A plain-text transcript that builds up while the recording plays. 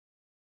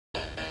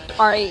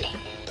Alright,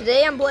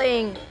 today I'm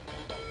playing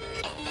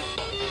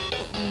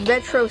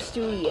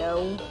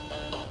Retrostudio.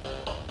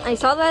 I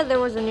saw that there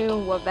was a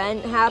new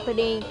event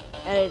happening,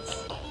 and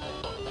it's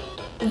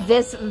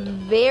this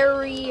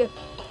very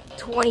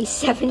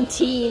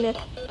 2017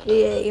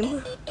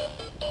 game.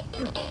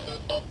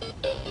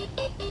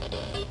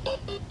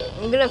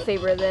 I'm gonna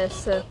favor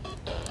this.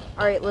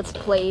 Alright, let's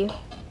play.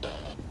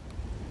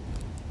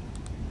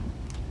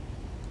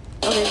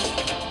 Okay.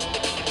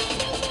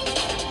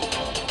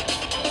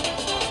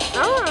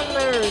 I don't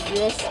remember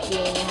this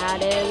being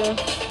added.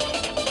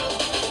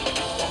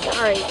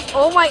 Alright.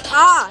 Oh my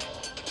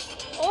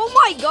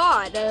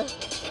god!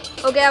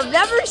 Okay, I've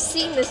never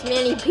seen this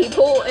many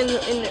people in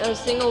a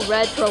single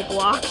Retro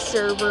Block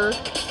server.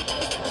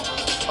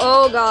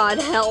 Oh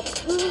god, help.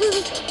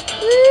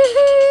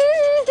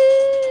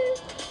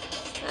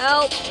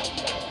 Help.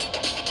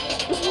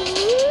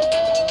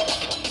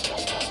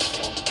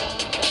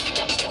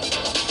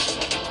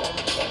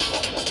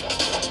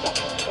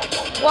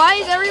 Why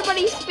is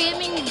everybody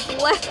spamming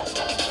black?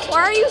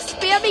 Why are you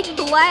spamming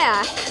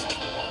black?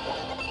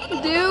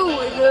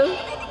 Dude.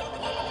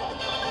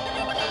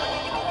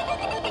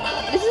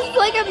 This is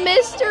like a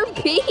Mr.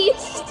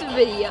 Beast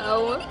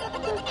video.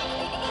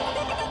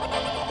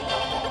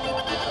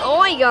 Oh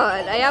my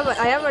god, I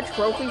have a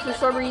trophy for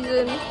some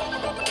reason.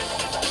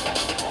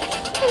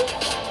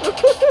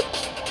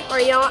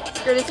 Alright, you know what?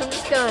 Screw this, I'm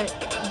just gonna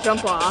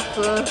jump off.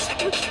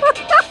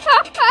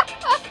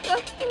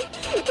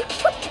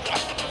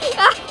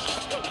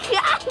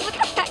 What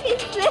the heck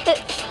is this?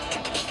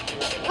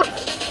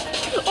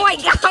 Oh my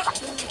god!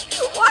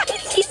 Why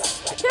is he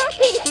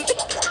spamming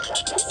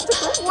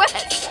Mr.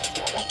 West?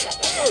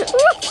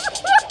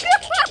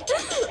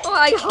 Oh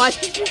my god,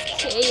 this is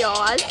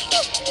chaos.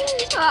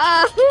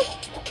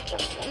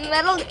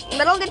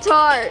 Metal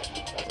guitar.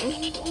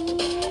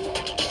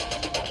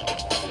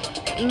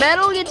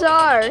 Metal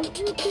guitar.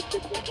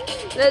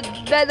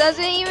 That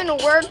doesn't even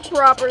work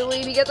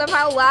properly because of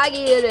how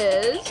laggy it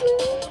is.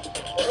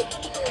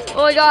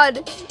 Oh my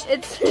god,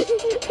 it's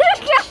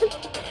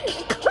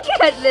look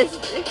at this.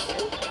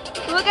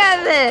 Look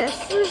at this.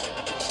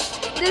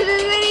 This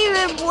isn't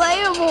even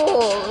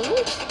playable.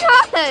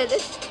 God.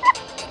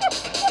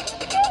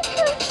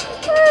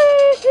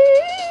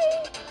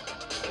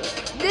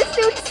 This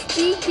dude's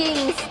speaking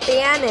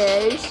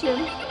Spanish.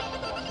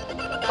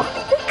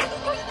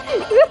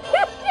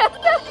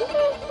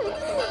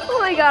 Oh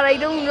my god, I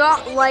do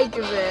not like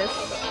this.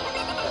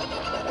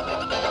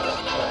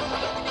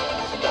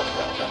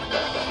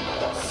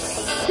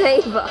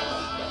 Save us.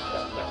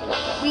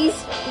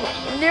 Please,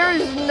 there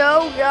is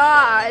no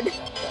God.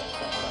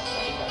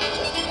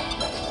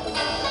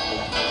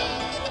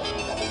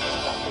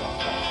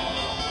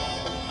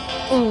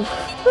 Oof.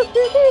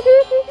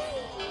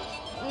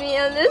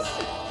 Man,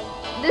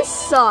 this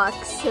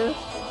sucks.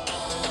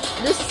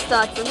 This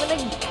sucks. I'm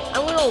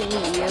gonna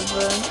leave.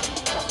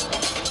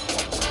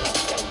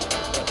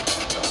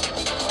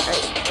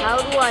 Alright, how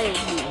do I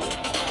leave?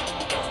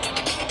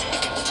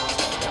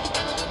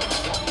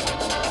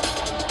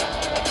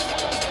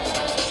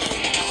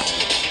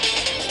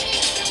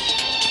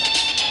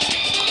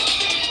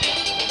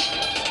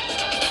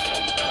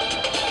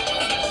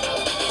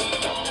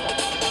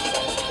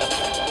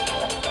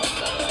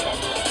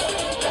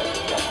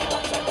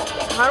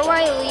 How do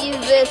I leave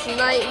this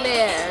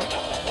nightmare?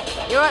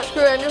 You know what,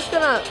 screw it, I'm just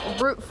gonna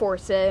brute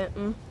force it.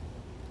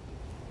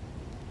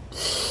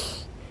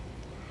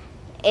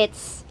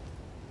 It's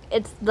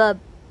the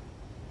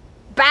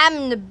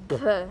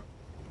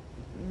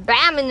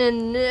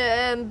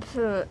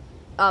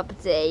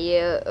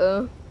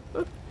update.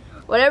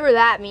 Whatever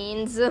that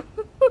means.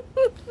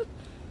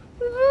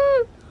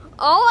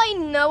 All I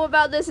know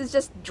about this is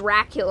just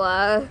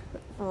Dracula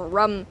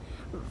from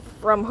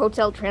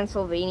Hotel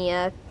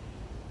Transylvania.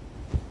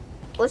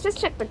 Let's just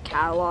check the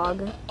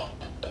catalog.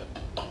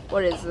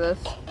 What is this?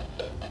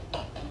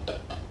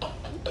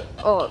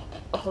 Oh,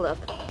 hold up.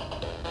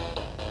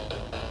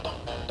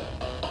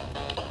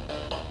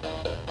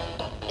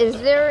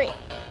 Is there...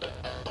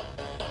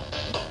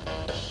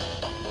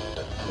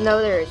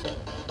 No, there isn't.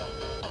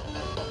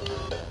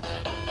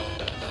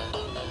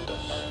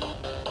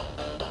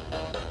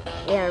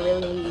 Yeah, I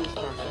really need to use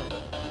that one.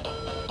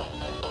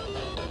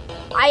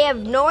 I have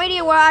no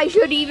idea what I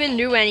should even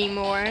do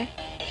anymore.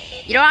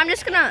 You know, I'm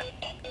just gonna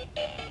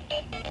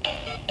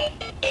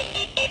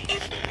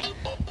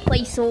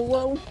play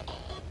solo.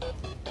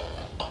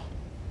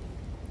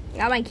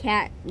 Got my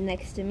cat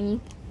next to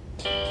me.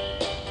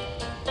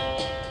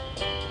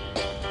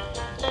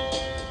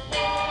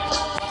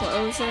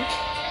 Close.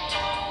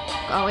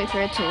 Gotta wait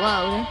for it to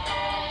load.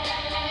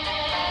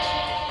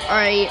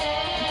 Alright.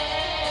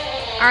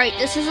 Alright,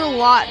 this is a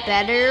lot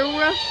better.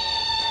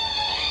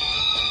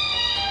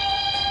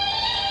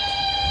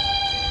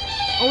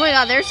 Oh my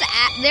god, there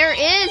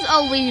is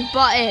a leave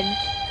button.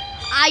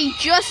 I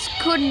just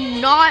could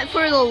not,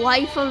 for the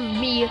life of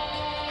me,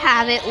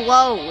 have it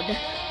load.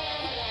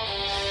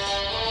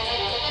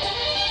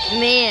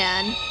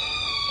 Man.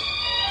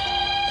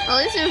 At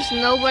least there's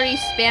nobody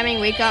spamming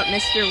Wake Up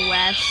Mr.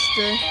 West.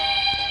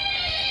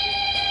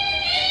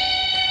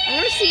 I'm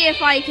gonna see if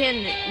I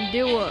can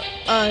do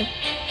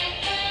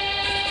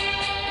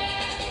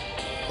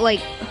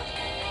like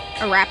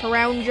a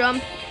wraparound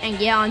jump and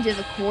get onto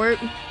the court.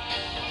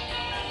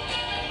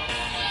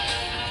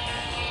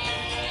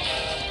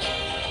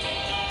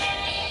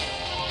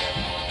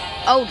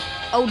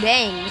 Oh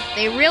dang,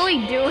 they really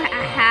do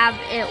have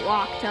it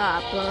locked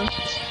up.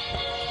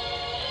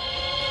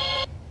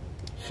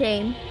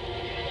 Shame.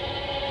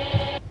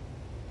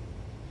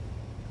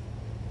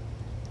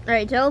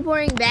 Alright,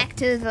 teleporting back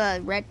to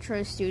the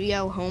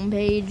Retrostudio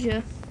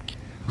homepage.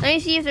 Let me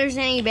see if there's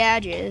any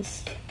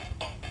badges.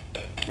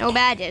 No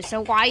badges,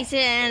 so why is it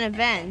an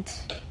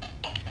event?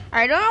 Alright,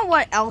 I don't know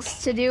what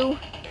else to do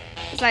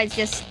besides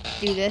just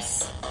do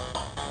this.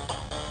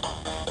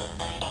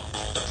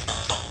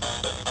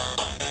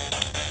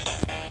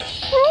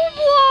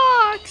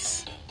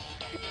 Roblox!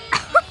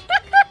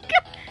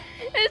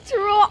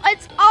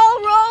 It's all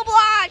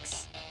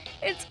Roblox!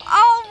 It's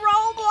all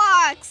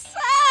Roblox!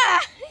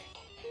 Ah!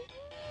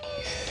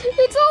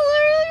 It's all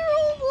literally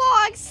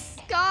Roblox!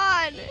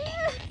 God!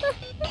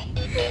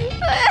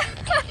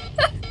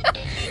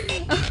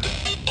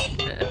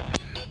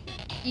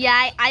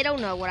 Yeah, I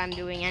don't know what I'm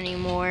doing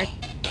anymore.